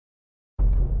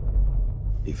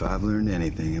If I've learned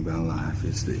anything about life,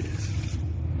 it's this.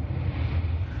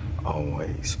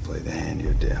 Always play the hand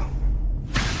you're dealt.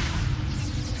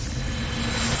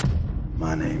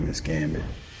 My name is Gambit.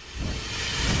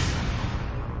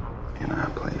 And I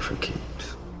play for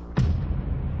keeps.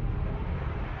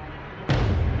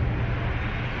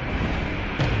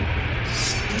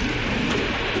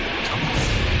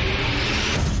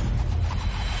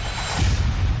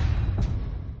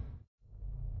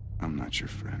 I'm not your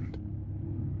friend.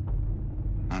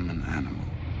 I'm an animal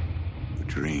who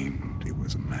dreamed he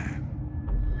was a man.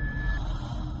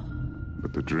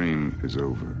 But the dream is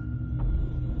over,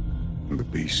 and the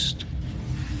beast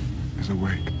is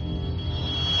awake.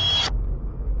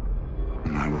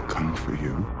 And I will come for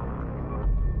you,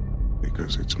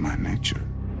 because it's my nature.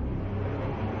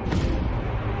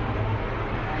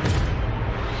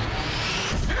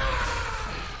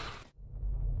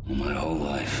 Well, my whole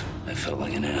life, I felt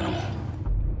like an animal.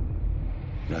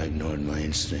 I ignored my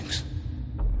instincts.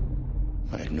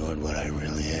 I ignored what I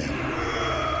really am.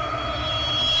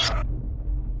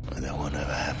 But that won't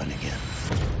ever happen again.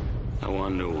 I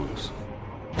want new ones.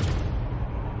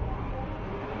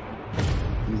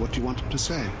 And what do you want him to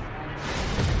say?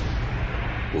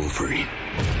 Wolverine.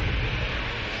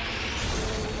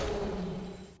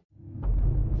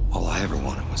 All I ever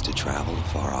wanted was to travel to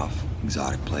far-off,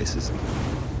 exotic places,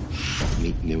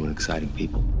 meet new and exciting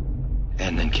people,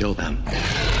 and then kill them.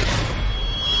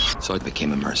 So I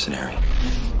became a mercenary.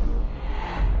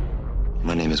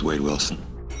 My name is Wade Wilson.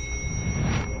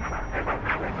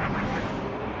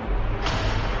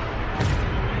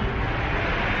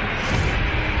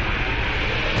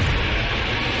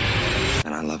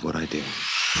 And I love what I do.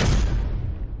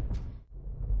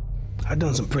 I've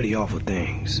done some pretty awful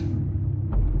things.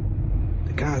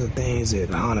 The kinds of things that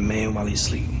haunt a man while he's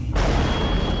sleeping.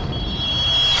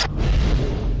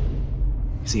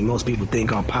 See, most people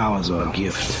think our powers are a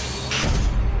gift.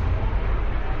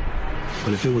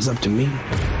 But if it was up to me,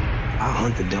 I'll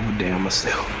hunt the devil down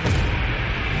myself.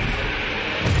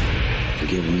 And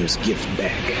give him this gift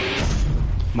back.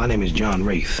 My name is John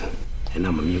Wraith, and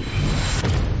I'm a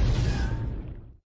mutant.